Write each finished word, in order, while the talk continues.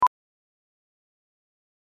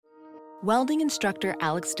Welding instructor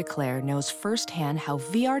Alex DeClaire knows firsthand how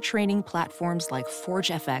VR training platforms like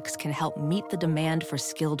ForgeFX can help meet the demand for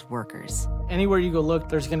skilled workers. Anywhere you go look,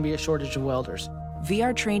 there's going to be a shortage of welders.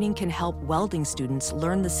 VR training can help welding students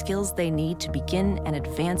learn the skills they need to begin and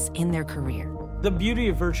advance in their career. The beauty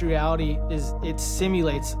of virtual reality is it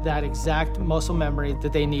simulates that exact muscle memory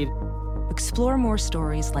that they need. Explore more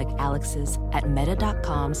stories like Alex's at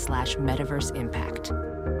meta.com/metaverseimpact.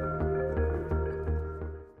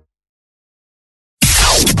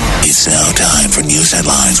 It's now time for news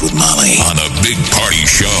headlines with Molly on the Big Party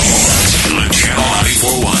Show on Channel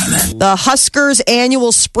 941. The Huskers'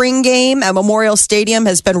 annual spring game at Memorial Stadium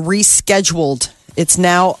has been rescheduled. It's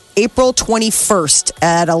now April 21st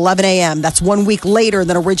at 11 a.m. That's 1 week later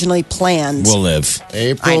than originally planned. We'll live.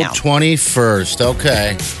 April 21st.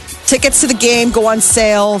 Okay. Tickets to the game go on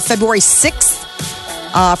sale February 6th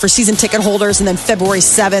for season ticket holders, and then February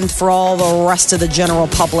 7th for all the rest of the general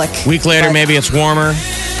public. Week later, maybe it's warmer.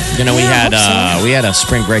 You know, we had a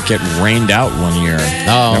spring break get rained out one year.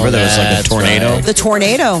 Oh, remember there was like a tornado? right. The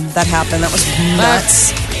tornado that happened, that was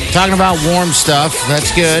nuts. Talking about warm stuff.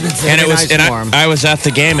 That's good. And it was, nice and warm. I was at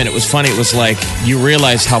the game, and it was funny. It was like you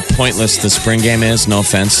realize how pointless the spring game is. No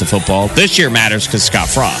offense to football. This year matters because Scott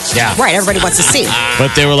Frost. Yeah. Right, everybody wants to see.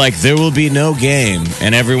 But they were like, there will be no game.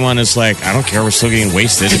 And everyone is like, I don't care. We're still getting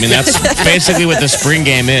wasted. I mean, that's basically what the spring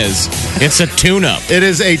game is. It's a tune-up. It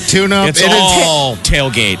is a tune-up. It's all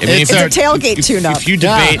tailgate. I mean, It's a tailgate tune-up. If you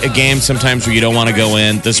debate a game sometimes where you don't want to go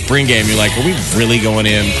in, the spring game, you're like, are we really going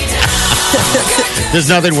in? There's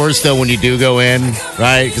nothing worse, though, when you do go in,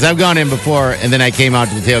 right? Because I've gone in before, and then I came out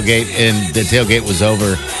to the tailgate, and the tailgate was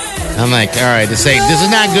over. I'm like, all right, this is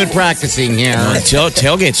not good practicing here.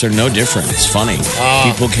 Tailgates are no different. It's funny.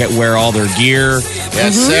 People can wear all their gear.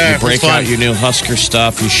 Yes, sir. You break out your new Husker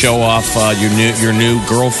stuff. You show off your new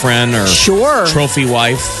girlfriend or trophy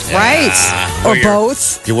wife. Right. Or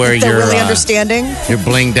both. You wear if they're your really understanding. your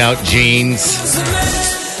blinged out jeans.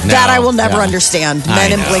 That No, I will never yeah. understand. I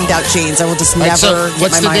Men in know. blinged out jeans. I will just Right, never so get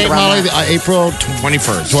what's my the mind date, around Molly? that. April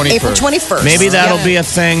 21st. 21st. April 21st. Maybe that'll Yeah. be a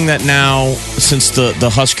thing that now, since the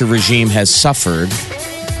Husker regime has suffered,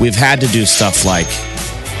 we've had to do stuff like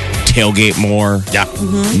tailgate more. Yeah.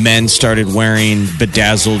 Men started wearing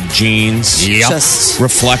bedazzled jeans. Yep. Just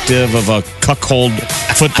Reflective of a cuckold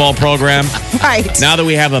football program. right. Now that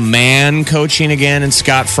we have a man coaching again and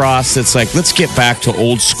Scott Frost, it's like, let's get back to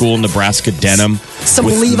old school Nebraska denim. Some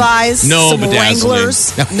with Levi's, no some bedazzling.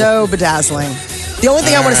 Wranglers, no bedazzling. The only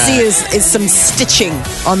thing I want to see is some stitching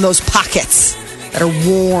on those pockets that are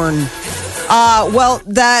worn. Well,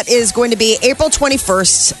 that is going to be April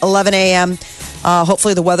 21st, 11 a.m.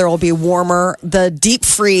 Hopefully the weather will be warmer. The deep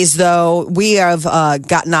freeze, though, we have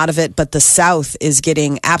gotten out of it, but the South is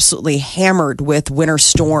getting absolutely hammered with winter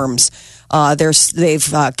storms.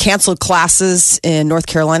 They've canceled classes in North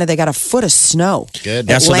Carolina. They got a foot of snow. Good.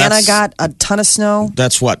 Yeah, so Atlanta that's- got a ton of snow.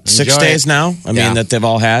 That's what, 6 Enjoy days it. now? I mean, that they've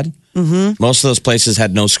all had? Mm-hmm. Most of those places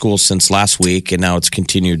had no school since last week, and now it's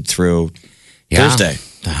continued through Thursday.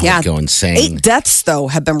 I would go insane. 8 deaths, though,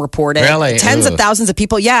 have been reported. Really? Tens of Ugh. thousands of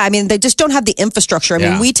people. Yeah, I mean, they just don't have the infrastructure. I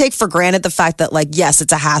mean, Yeah. we take for granted the fact that, like, yes,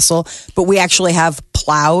 it's a hassle, but we actually have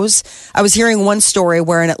plows. I was hearing one story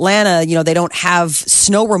where in Atlanta, you know, they don't have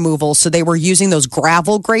snow removal, so they were using those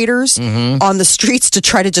gravel graders on the streets to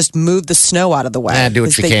try to just move the snow out of the way. Yeah, do what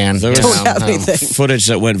 'Cause you they can. There Don't was- have anything. Footage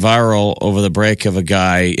that went viral over the break of a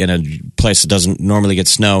guy in a place that doesn't normally get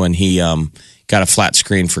snow, and he got a flat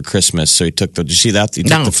screen for Christmas. So he took did you see that? He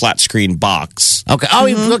took No. the flat screen box Okay. Oh,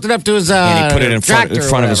 he hooked it up to his and he put it in front tractor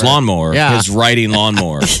or of his whatever. lawnmower, Yeah. his riding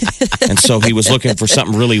lawnmower. And so he was looking for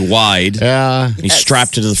something really wide. Yeah. He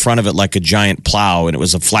strapped it to the front of it like a giant plow, and it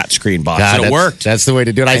was a flat screen box. God, and it worked. That's the way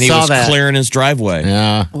to do it. I And he saw was that. clearing his driveway.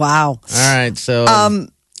 Yeah. Wow. All right. So.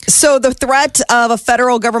 So the threat of a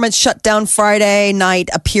federal government shutdown Friday night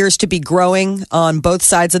appears to be growing on both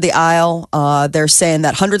sides of the aisle. They're saying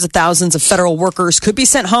that hundreds of thousands of federal workers could be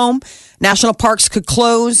sent home. National parks could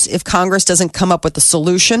close if Congress doesn't come up with a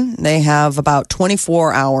solution. They have about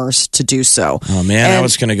 24 hours to do so. Oh, man, I And-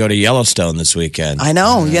 was going to go to Yellowstone this weekend. I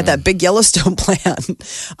know. You had that big Yellowstone plan.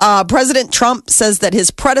 President Trump says that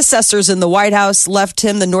his predecessors in the White House left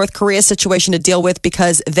him the North Korea situation to deal with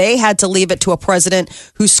because they had to leave it to a president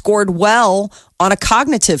who scored well on a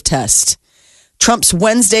cognitive test. Trump's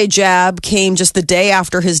Wednesday jab came just the day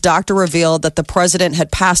after his doctor revealed that the president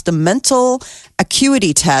had passed a mental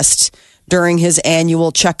acuity test during his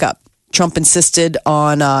annual checkup. Trump insisted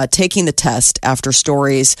on taking the test after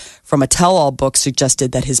stories from a tell-all book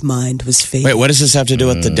suggested that his mind was fading. Wait, what does this have to do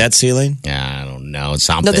with the debt ceiling? Yeah, I don't know. It's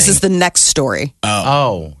something. No, this is the next story.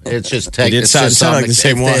 Oh, it's just take. It It's sound just like the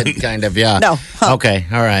same one. kind of. Yeah. No. Okay.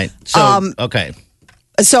 All right. So okay.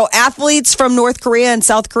 So athletes from North Korea and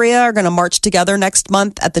South Korea are going to march together next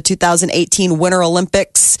month at the 2018 Winter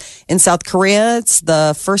Olympics in South Korea. It's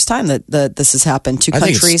the first time that this has happened. Two I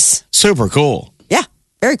think countries. it's super cool. Yeah,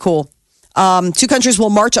 very cool. Two countries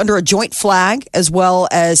will march under a joint flag as well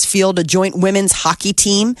as field a joint women's hockey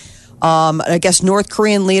team. I guess North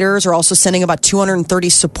Korean leaders are also sending about 230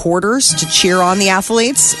 supporters to cheer on the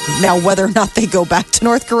athletes. Now, whether or not they go back to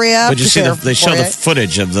North Korea. But you see, they show the it.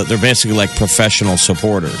 footage of they're basically like professional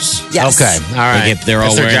supporters. Yes. Okay. All right. They're all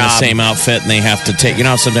That's their wearing the job. same outfit and they have to take,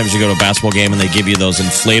 sometimes you go to a basketball game and they give you those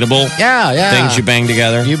inflatable Yeah. things you bang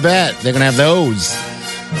together. You bet. They're gonna have those.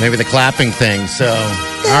 Maybe the clapping thing. So, all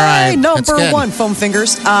right. That's Number good. one, foam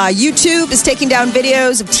fingers. YouTube is taking down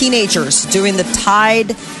videos of teenagers doing the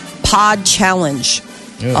Tide Pod Challenge.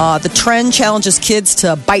 The trend challenges kids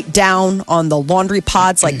to bite down on the laundry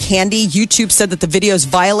pods like candy. YouTube said that the videos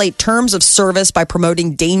violate terms of service by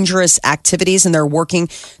promoting dangerous activities, and they're working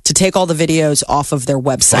to take all the videos off of their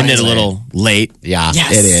website. Isn't it a little late? Yeah,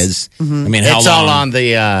 Yes. it is. I mean, how It's long? all on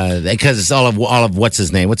the because it's all of what's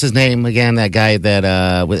his name? What's his name again? That guy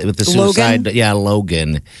that with the suicide. Logan? Yeah,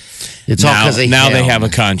 Logan. It's all because now they have a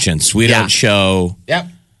conscience. We Yeah. don't show Yep.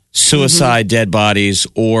 suicide, dead bodies,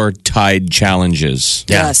 or Tide challenges.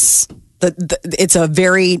 Yeah. Yes. It's a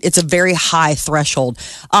very high threshold.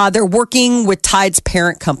 They're working with Tide's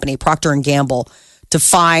parent company, Procter and Gamble, to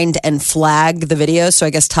find and flag the videos. So I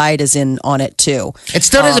guess Tide is in on it too. It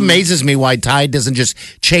still does amazes me why Tide doesn't just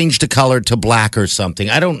change the color to black or something.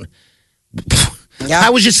 I don't. Yeah.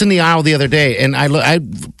 I was just in the aisle the other day and I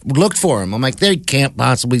looked for them. I'm like, they can't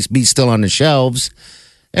possibly be still on the shelves,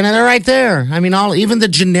 and they're right there. I mean, even the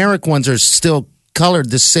generic ones are still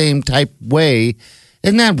colored the same type way.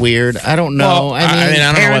 Isn't that weird? I don't know. Well, I don't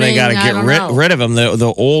know why they got to parenting, I don't get know. rid of them.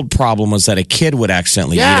 The old problem was that a kid would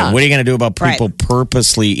accidentally eat Yeah. them. What are you going to do about people Right.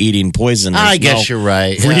 purposely eating poison? I There's guess no you're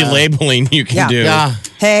right. Yeah. Relabeling you can Yeah. do. Yeah.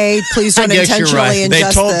 Hey, please I don't guess you're intentionally right. ingest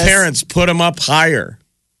They told this. parents, put them up higher.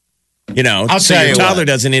 I'll so tell your you toddler what.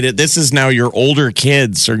 doesn't eat it. This is now your older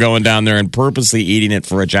kids are going down there and purposely eating it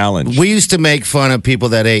for a challenge. We used to make fun of people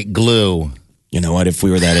that ate glue. You know what? If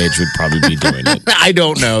we were that age, we'd probably be doing it. I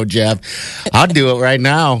don't know, Jeff. I'll do it right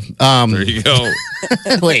now. There you go.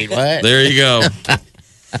 Wait, what? There you go.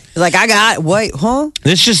 Like wait, huh?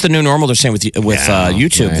 This is just the new normal. They're saying with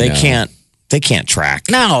YouTube, I they know. can't track.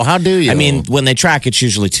 No, how do you? I mean, when they track, it's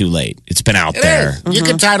usually too late. It's been out It there. is. You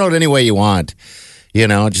can title it any way you want.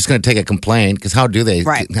 Just going to take a complaint because how do they?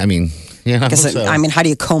 Right. I mean, so- I mean, how do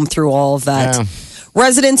you comb through all of that? Yeah.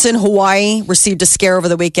 Residents in Hawaii received a scare over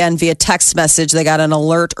the weekend via text message. They got an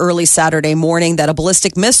alert early Saturday morning that a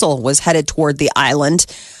ballistic missile was headed toward the island.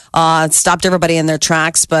 It stopped everybody in their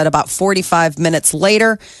tracks, but about 45 minutes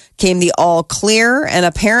later came the all clear, and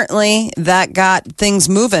apparently that got things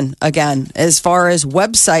moving again. As far as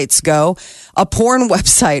websites go, a porn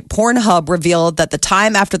website, Pornhub, revealed that the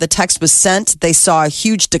time after the text was sent, they saw a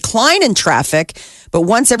huge decline in traffic. But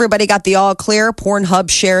once everybody got the all clear, Pornhub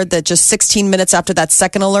shared that just 16 minutes after that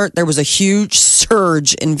second alert, there was a huge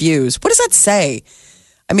surge in views. What does that say?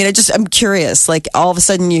 I mean, I'm curious. Like all of a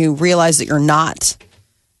sudden you realize that you're not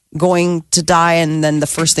going to die, and then the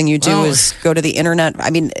first thing you do is go to the internet. I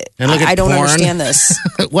mean, And look at I don't porn. understand this.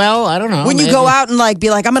 well, I don't know. When you maybe. go out and be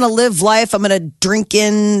like, I'm going to live life, I'm going to drink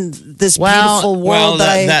in this beautiful world Well,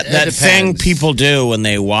 that It thing depends. people do when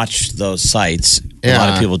they watch those sites, a Yeah. lot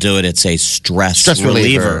of people do it. It's a stress Stress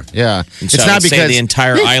reliever. Yeah. And It's so not I would say because- the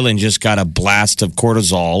entire island just got a blast of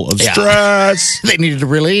cortisol of Yeah. stress. they needed to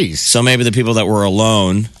release. So maybe the people that were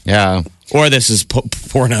alone, Yeah. or this is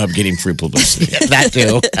Pornhub getting free publicity. That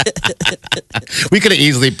too. We could have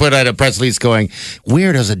easily put out a press release going,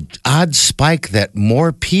 weird, there's an odd spike that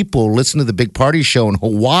more people listen to the Big Party Show in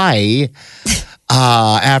Hawaii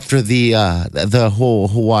after the whole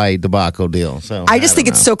Hawaii debacle deal. So I just think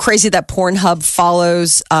don't it's so crazy that Pornhub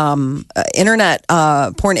follows porn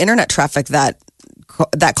internet traffic that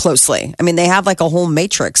closely. I mean, they have like a whole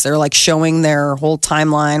matrix. They're like showing their whole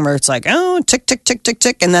timeline where it's like, oh, tick, tick, tick, tick,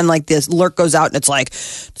 tick. And then like this alert goes out and it's like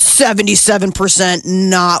 77%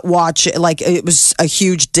 not watch it. Like it was a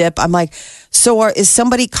huge dip. I'm like, so is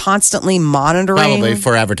somebody constantly monitoring Probably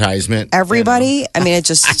for advertisement. everybody? I mean, it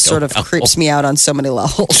just sort of creeps me out on so many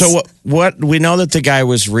levels. So what we know that the guy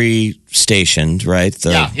was restationed, right?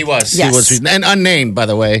 Yeah, he was. Yes. He was, and unnamed, by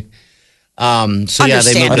the way. So yeah, they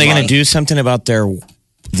Understandable. made Are they the going to money. do something about their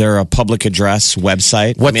They're a public address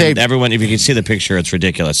website. Everyone, if you can see the picture, it's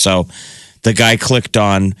ridiculous. So the guy clicked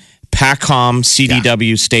on PACOM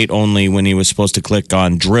CDW state only when he was supposed to click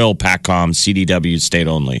on drill PACOM CDW state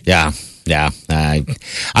only. Yeah.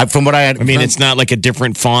 From what I mean, it's not like a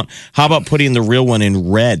different font. How about putting the real one in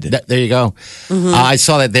red? There you go. I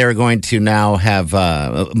saw that they were going to now have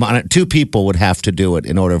 2 people would have to do it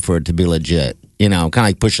in order for it to be legit. You know, kind of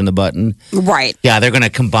like pushing the button. Right. Yeah, they're going to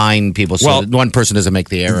combine people so that one person doesn't make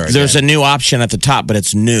the error. There's a new option at the top, but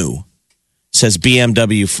it's new. It says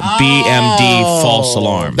BMD false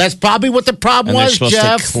alarm. That's probably what the problem and was, they're supposed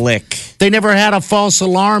Jeff. to click. They never had a false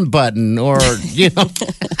alarm button or,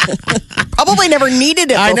 Probably never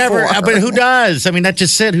needed it before. But who does? I mean, that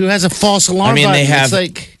just said who has a false alarm button? They have... It's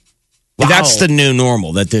like... Wow. That's the new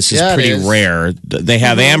normal, that this is pretty rare. They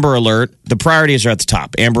have Amber Alert. The priorities are at the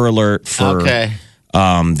top. Amber Alert for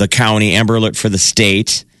the county, Amber Alert for the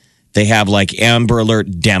state. They have like Amber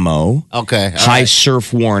Alert demo. Okay. High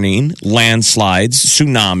surf warning, landslides,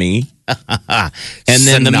 tsunami. And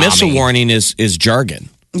then the missile warning is jargon.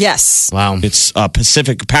 Yes. Wow. It's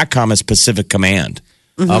Pacific, PACOM is Pacific Command.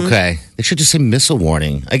 Okay. They should just say missile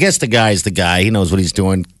warning. I guess the guy's the guy. He knows what he's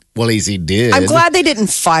doing. Well, as he did. I'm glad they didn't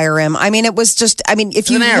fire him. I mean, it was just. I mean, if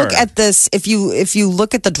you look at this, if you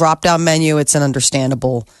look at the drop down menu, it's an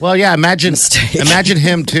understandable. Well, yeah. Imagine mistake.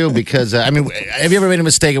 him too, because I mean, have you ever made a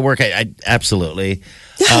mistake at work? I absolutely.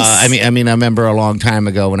 Yes. I mean, I remember a long time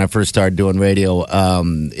ago when I first started doing radio.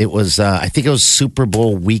 It was, I think it was Super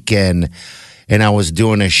Bowl weekend, and I was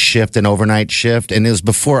doing a shift, an overnight shift, and it was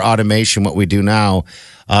before automation, what we do now.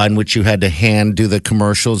 In which you had to hand do the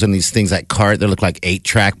commercials and these things like cart. They look like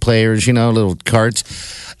 8-track players, you know, little carts.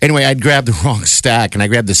 Anyway, I'd grabbed the wrong stack, and I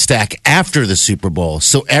grabbed the stack after the Super Bowl.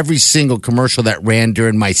 So every single commercial that ran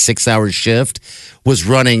during my 6-hour shift was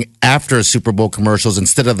running after Super Bowl commercials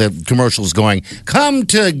instead of the commercials going, come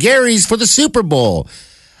to Gary's for the Super Bowl.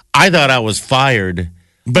 I thought I was fired.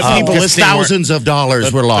 But people listening thousands of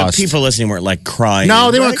dollars were lost. But people listening weren't like crying.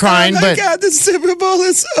 No, they weren't crying. Oh my God, the Super Bowl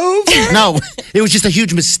is over. No, it was just a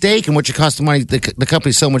huge mistake in which it cost the money. The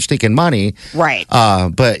company so much taking money, right?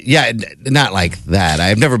 But yeah, not like that.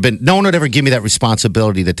 I've never been. No one would ever give me that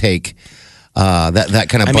responsibility to take that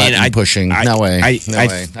kind of button pushing. No way. I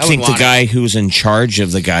think the guy who's in charge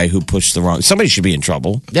of the guy who pushed the wrong. Somebody should be in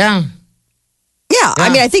trouble. Yeah. Yeah, I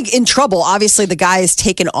mean, I think in trouble. Obviously, the guy is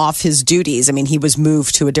taken off his duties. I mean, he was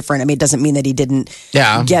moved to a different. I mean, it doesn't mean that he didn't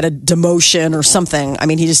get a demotion or something. I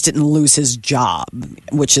mean, he just didn't lose his job,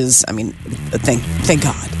 which is, I mean, thank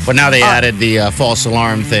God. But now they added the false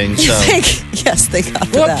alarm thing. So yes, they got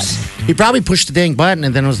to that. He probably pushed the dang button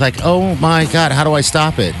and then was like, "Oh my God, how do I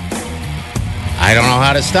stop it? I don't know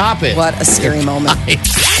how to stop it." What a scary moment.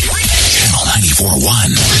 Channel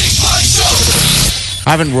 94.1. I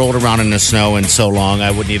haven't rolled around in the snow in so long, I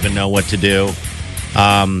wouldn't even know what to do.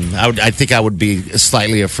 I think I would be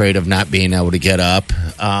slightly afraid of not being able to get up.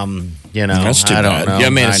 You know, that's too I don't bad. know. You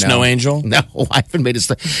haven't made a snow angel? No, I haven't made a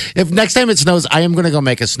snow. If next time it snows, I am going to go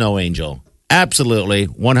make a snow angel. Absolutely,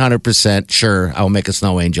 100% sure I'll make a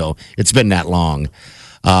snow angel. It's been that long.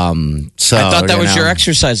 So I thought that was your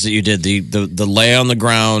exercise that you did, the lay on the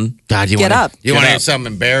ground. God, you get up. You want to hear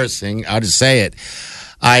something embarrassing? I'll just say it.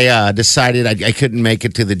 I decided I couldn't make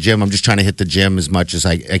it to the gym. I'm just trying to hit the gym as much as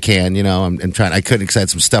I can. You know, I'm trying. I couldn't because I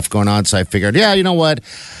had some stuff going on. So I figured, yeah, you know what?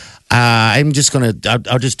 I'm just gonna.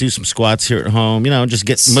 I'll just do some squats here at home. You know, just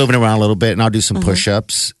get moving around a little bit, and I'll do some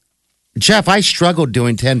push-ups. Jeff, I struggled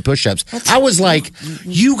doing 10 push-ups. I was like,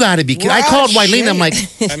 you got to be kidding. I called Wileen. I'm like,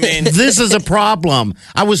 I mean, this is a problem.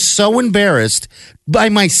 I was so embarrassed by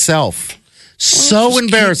myself. So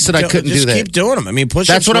embarrassed that I couldn't do that. Just keep doing them. I mean, push-ups.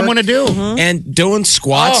 That's what I'm going to do. And doing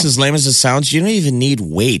squats, as lame as it sounds, you don't even need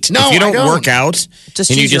weight. No, if you don't, I don't. work out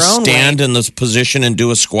Just and you use your just own stand weight. in this position and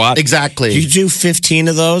do a squat. Exactly. You do 15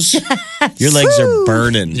 of those, your legs are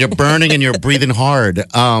burning. You're burning and you're breathing hard.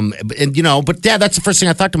 And you know, but yeah, that's the first thing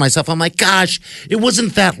I thought to myself. I'm like, gosh, it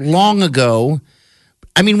wasn't that long ago.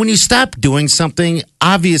 I mean, when you stop doing something,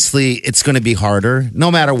 obviously it's going to be harder,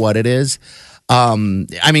 no matter what it is. I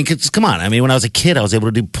mean, come on. I mean, when I was a kid, I was able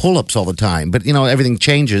to do pull-ups all the time. But, you know, everything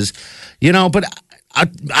changes. You know, but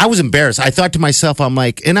I was embarrassed. I thought to myself, I'm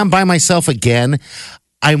like, and I'm by myself again.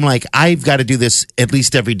 I'm like, I've got to do this at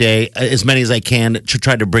least every day, as many as I can, to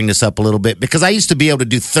try to bring this up a little bit. Because I used to be able to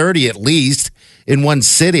do 30 at least in one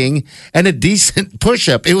sitting and a decent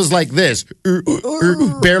push-up. It was like this,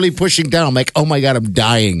 barely pushing down. I'm like, oh, my God, I'm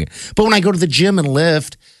dying. But when I go to the gym and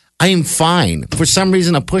lift, I am fine. For some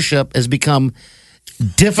reason, a push-up has become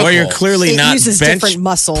difficult. Well, you're clearly It not uses bench different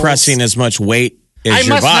muscles. pressing as much weight as I your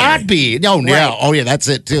must body. not be. No, yeah. Oh, yeah, that's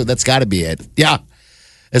it, too. That's got to be it. Yeah.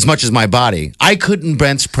 as much as my body. I couldn't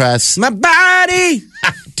bench press My body.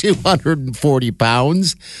 240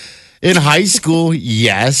 pounds. In high school,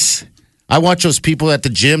 yes. I watch those people at the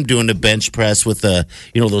gym doing the bench press with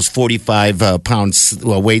those 45 pounds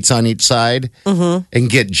weights on each side and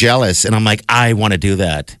get jealous. And I'm like, I want to do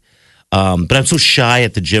that. But I'm so shy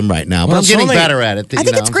at the gym right now. But I'm getting better at it. I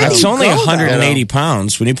think it's great. It's only 180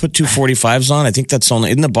 pounds. When you put 245s on, I think that's only,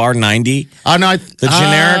 isn't the bar 90? Oh, no.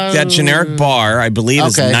 That generic bar, I believe,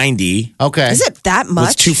 is 90. Okay. Is it that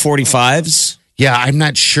much? With 245s? Yeah, I'm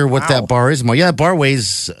not sure what that bar is. Yeah, that bar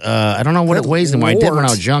weighs, I don't know what it weighs anymore. I did when I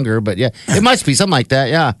was younger, but yeah, it must be something like that.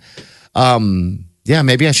 Yeah. Yeah,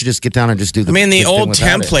 maybe I should just get down and just do the the old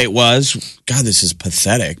template was, God, this is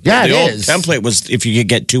pathetic. Yeah, the old is. template was if you could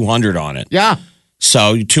get 200 on it. Yeah.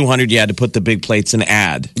 So 200, you had to put the big plates and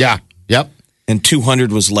add. Yeah. Yep. And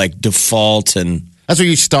 200 was like default and... That's where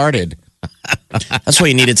you started. That's why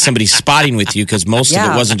you needed somebody spotting with you because most of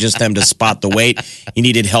it wasn't just them to spot the weight. You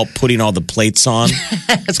needed help putting all the plates on.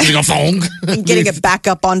 It's going to go phone. And getting it back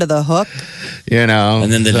up onto the hook.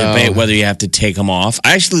 And then the debate whether you have to take them off.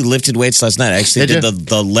 I actually lifted weights last night. I actually did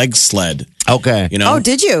the leg sled. Okay. Oh,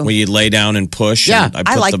 did you? Where you lay down and push. Yeah. And I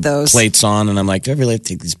put like the those. plates on and I'm like, do I really have to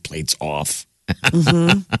take these plates off?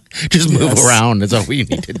 Just move around. That's all we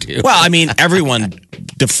need to do. Well, I mean, everyone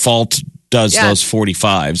default does those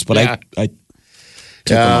 45s, but I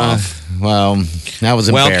took them off. Well, that was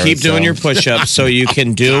embarrassing. Well, keep doing your push-ups so you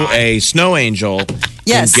can do a snow angel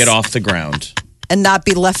and get off the ground. And not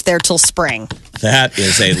be left there till spring. That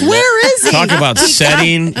is Where is he? Talk about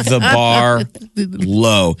setting the bar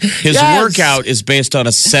low. His workout is based on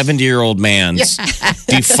a 70-year-old man's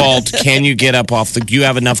default. Can you get up off the... Do you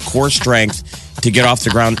have enough core strength to get off the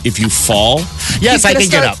ground if you fall? Yes, I can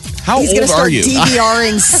get up. How old are you? He's going to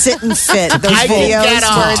start DVRing Sit and Fit. Those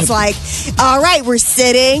videos where it's like, all right, we're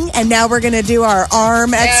sitting, and now we're going to do our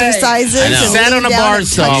arm exercises. I sat on a bar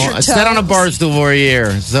stool. I sat on a bar stool for a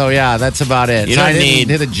year. So, yeah, that's about it. You don't need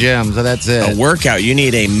to the gym, so that's it. A workout. You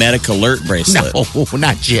need a Medic Alert bracelet. No,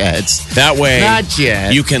 not yet. That way, not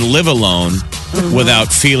yet. You can live alone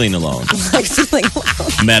without feeling alone. Like feeling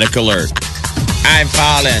alone. Medic Alert. I'm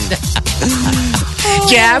fallen.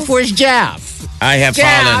 Jeff, where's Jeff? I have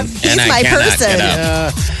fallen, and I cannot get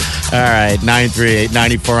up. All right,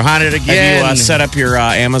 938-9400 again. Have you set up your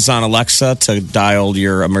Amazon Alexa to dial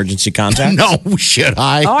your emergency contact? No, should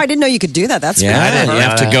I? Oh, I didn't know you could do that. That's I great. didn't. You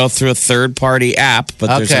have to go through a third-party app,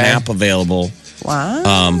 but there's an app available for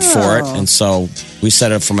it. And so we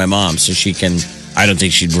set it up for my mom so she can... I don't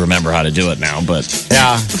think she'd remember how to do it now, but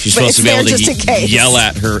she's supposed to be able to yell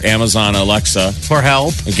at her Amazon Alexa for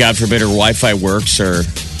help. And God forbid her Wi-Fi works or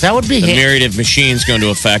that would be the myriad of machines go into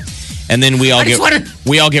effect, and then we all get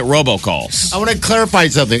robocalls. I want to clarify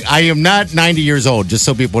something. I am not 90 years old, just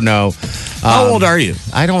so people know. How old are you?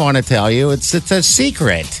 I don't want to tell you. It's a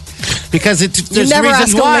secret. Because there's never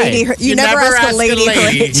reasons ask why. A lady, you never ask a lady her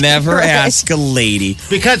age. Never ask a lady.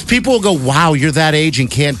 Because people will go, wow, you're that age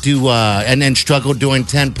and can't do, and then struggle doing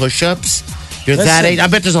 10 push-ups. You're that age. I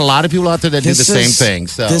bet there's a lot of people out there that do the same thing.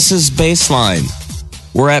 So this is baseline.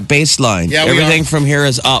 We're at baseline. Yeah, everything from here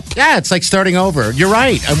is up. Yeah, it's like starting over. You're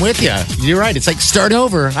right. I'm with you. You're right. It's like start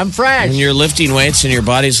over. I'm fresh. And you're lifting weights and your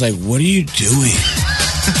body's like, what are you doing?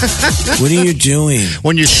 What are you doing?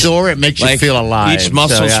 When you're sore, it makes you feel alive. Each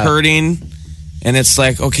muscle's hurting, and it's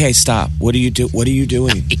like, okay, stop. What are you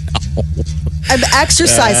doing? I'm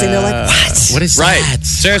exercising. They're like, what? What is that?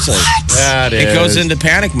 Seriously. It goes into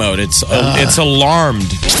panic mode. It's alarmed.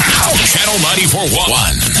 Channel 94.1.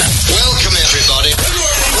 Welcome, everybody.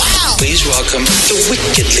 Wow. Please welcome the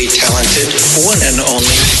wickedly talented one and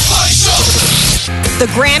only The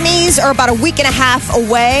Grammys are about a week and a half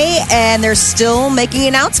away, and they're still making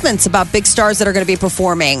announcements about big stars that are going to be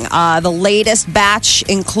performing. The latest batch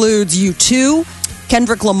includes U2,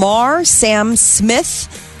 Kendrick Lamar, Sam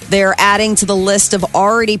Smith. They're adding to the list of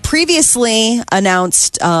already previously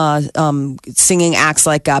announced singing acts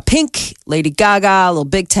like Pink, Lady Gaga, Little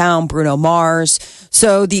Big Town, Bruno Mars.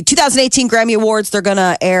 So the 2018 Grammy Awards, they're going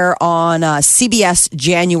to air on CBS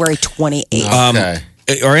January 28th.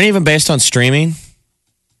 Are any of them based on streaming?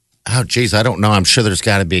 Oh, geez, I don't know. I'm sure there's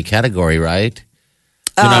got to be a category, right?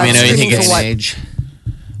 I think it's age.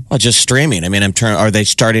 Well, just streaming. I mean, are they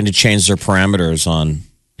starting to change their parameters on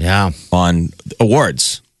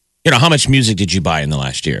awards? How much music did you buy in the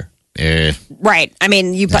last year? Right. I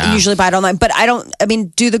mean, you usually buy it online, but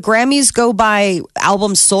do the Grammys go by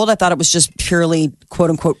albums sold? I thought it was just purely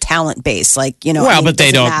quote unquote talent based. But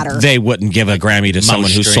they don't, matter. They wouldn't give a Grammy to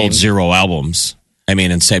someone who sold 0 albums. I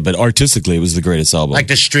mean, and say, but artistically, it was the greatest album. Like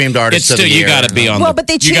the streamed artist of the year. You got to be on. But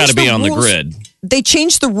they you got to be on rules. the grid. they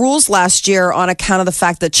changed the rules last year on account of the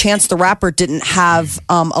fact that Chance the Rapper didn't have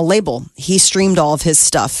a label. He streamed all of his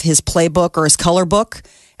stuff, his playbook or his color book,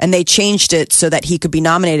 and they changed it so that he could be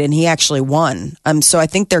nominated, and he actually won. So I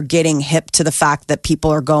think they're getting hip to the fact that people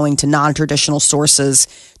are going to non-traditional sources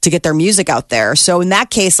to get their music out there. So in that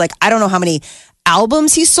case, like, I don't know how many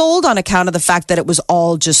albums he sold on account of the fact that it was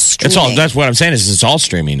all just streaming. That's what I'm saying is it's all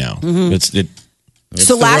streaming now. Mm-hmm.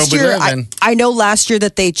 So last year, I know last year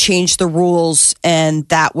that they changed the rules, and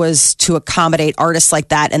that was to accommodate artists like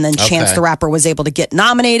that. And then Chance the Rapper was able to get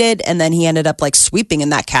nominated, and then he ended up like sweeping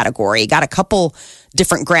in that category. He got a couple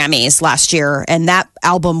different Grammys last year, and that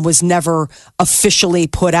album was never officially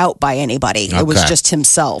put out by anybody. It was just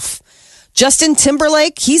himself. Justin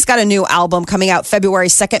Timberlake, he's got a new album coming out February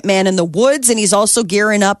 2nd, Man in the Woods, and he's also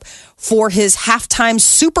gearing up for his halftime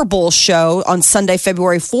Super Bowl show on Sunday,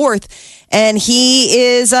 February 4th. And he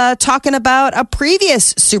is talking about a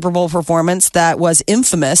previous Super Bowl performance that was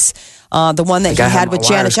infamous, the one that he had with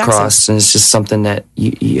Janet Jackson. Crossed, and it's just something that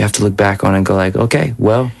you have to look back on and go like, okay,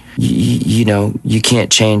 well, you know, you can't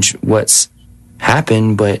change what's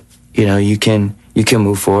happened, but, you know, you can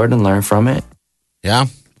move forward and learn from it. Yeah.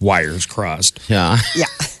 Wires crossed. Yeah. Yeah.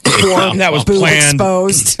 That was boob planned.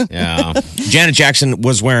 Exposed. Yeah. Janet Jackson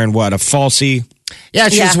was wearing what? A falsie? Yeah,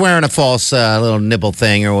 she was wearing a false little nipple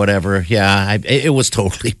thing or whatever. Yeah, it was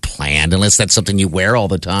totally planned, unless that's something you wear all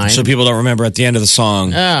the time. So people don't remember at the end of the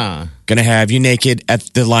song. Yeah. Gonna have you naked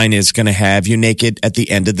the line is gonna have you naked at the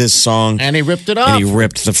end of this song. And he ripped it off. And he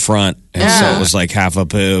ripped the front. And so it was like half a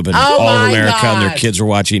boob. And all of America and their kids were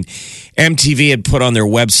watching. MTV had put on their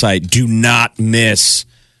website, do not miss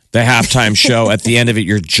the halftime show. At the end of it,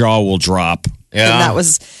 your jaw will drop. Yeah. And that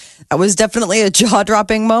was definitely a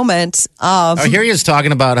jaw-dropping moment. Here he is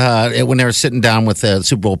talking about when they were sitting down with the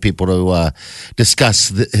Super Bowl people to discuss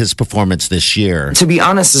his performance this year. To be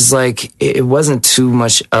honest, it's like it wasn't too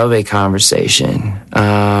much of a conversation.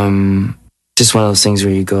 Just one of those things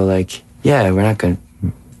where you go like, yeah, we're not going to.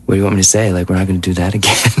 What do you want me to say? Like, we're not going to do that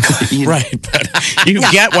again. Right. But you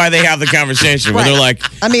get why they have the conversation where they're like,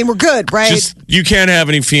 I mean, we're good, right? You can't have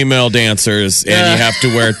any female dancers and you have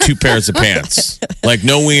to wear 2 pairs of pants. Like,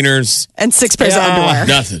 no wieners. And 6 pairs of underwear.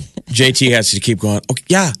 Nothing. JT has to keep going, okay,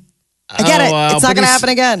 yeah. I get it. It's not going to happen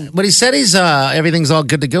again. But he said everything's all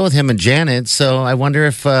good to go with him and Janet. So I wonder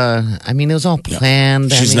if, it was all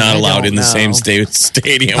planned. She's not allowed in the same stadium.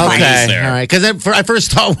 Okay, when he's there. all right. Because I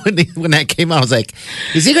first thought when that came out, I was like,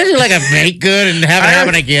 is he going to do like a make good and have it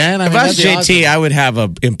happen again? If I was JT, I would have a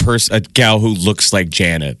gal who looks like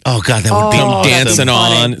Janet. Oh, God, that would be awesome. Dancing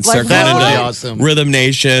on and start going into awesome. Rhythm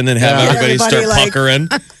Nation and have everybody start puckering.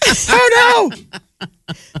 Oh, no.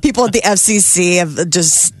 People at the FCC have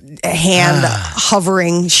just hand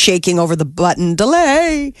hovering, shaking over the button,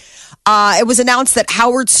 delay. It was announced that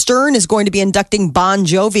Howard Stern is going to be inducting Bon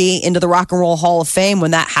Jovi into the Rock and Roll Hall of Fame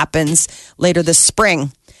when that happens later this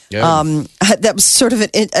spring. Yeah. That was sort of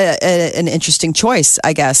an interesting choice,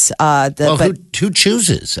 I guess. Who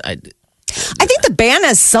chooses? I think the band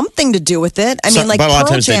has something to do with it. I mean, like but a lot of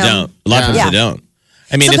Pearl times Jam. they don't. A lot of times they don't.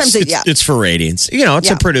 I mean, it's for ratings. You know,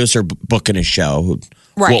 it's a producer booking a show.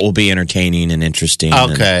 What will be entertaining and interesting.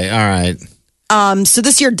 Okay, all right. So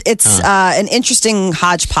this year, it's an interesting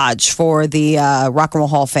hodgepodge for the Rock and Roll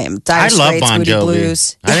Hall of Fame. I love Bon Jovi.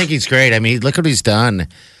 Blues. I think he's great. I mean, look what he's done.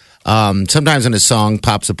 Sometimes when a song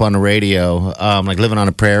pops up on the radio, like "Living on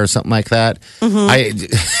a Prayer" or something like that,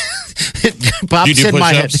 it pops in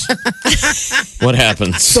my head. What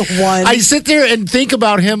happens? The one. I sit there and think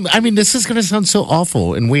about him. I mean, this is going to sound so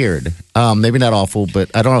awful and weird. Maybe not awful, but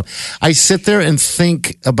I don't know. I sit there and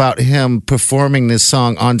think about him performing this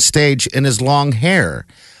song on stage in his long hair.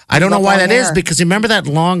 I don't know why that is, because remember that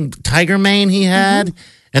long tiger mane he had? Mm-hmm.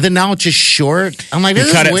 And then now it's just short. I'm like, this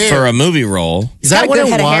he cut is it weird. for a movie role. Is that what it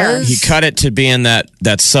was? He cut it to be in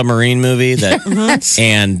that submarine movie that,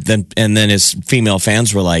 and then his female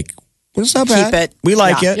fans were like, "It's not bad. Keep it. We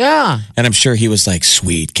like it." Yeah. And I'm sure he was like,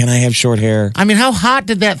 "Sweet, can I have short hair?" I mean, how hot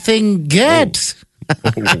did that thing get?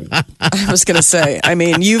 I was going to say, I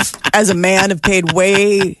mean, you've, as a man, have paid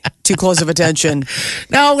way too close of attention.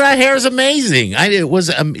 No, that hair is amazing. It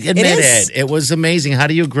was amazing. How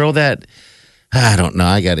do you grow that? I don't know.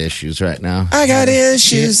 I got issues right now. I got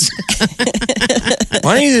issues.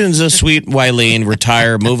 Why don't you just sweet Wileen,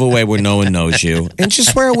 retire, move away where no one knows you, and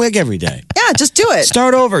just wear a wig every day? Yeah, just do it.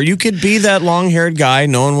 Start over. You could be that long-haired guy.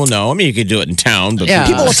 No one will know. I mean, you could do it in town, but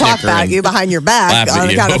people will talk about you behind your back on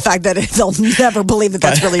account of the fact that they'll never believe that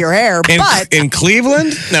that's really your hair. But in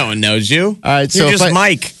Cleveland, no one knows you. All right, you're just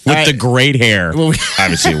Mike with the great hair. Well,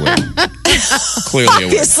 obviously, a wig. Clearly,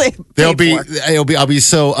 obviously, I'll be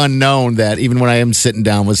so unknown that even when I am sitting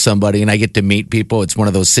down with somebody and I get to meet people, it's one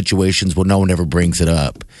of those situations where no one ever brings it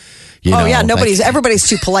up. You know, everybody's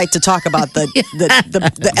too polite to talk about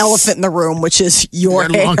the elephant in the room, which is your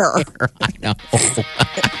hair. I know.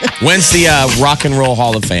 When's the Rock and Roll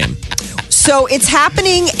Hall of Fame? So it's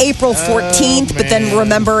happening April 14th, but then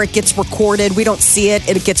remember, it gets recorded. We don't see it.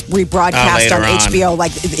 It gets rebroadcast on HBO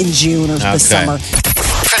like in June or this summer.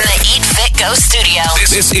 From the Eat Fit Go studio.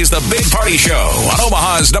 This is the Big Party Show on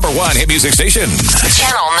Omaha's #1 hit music station.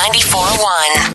 Channel 94.1.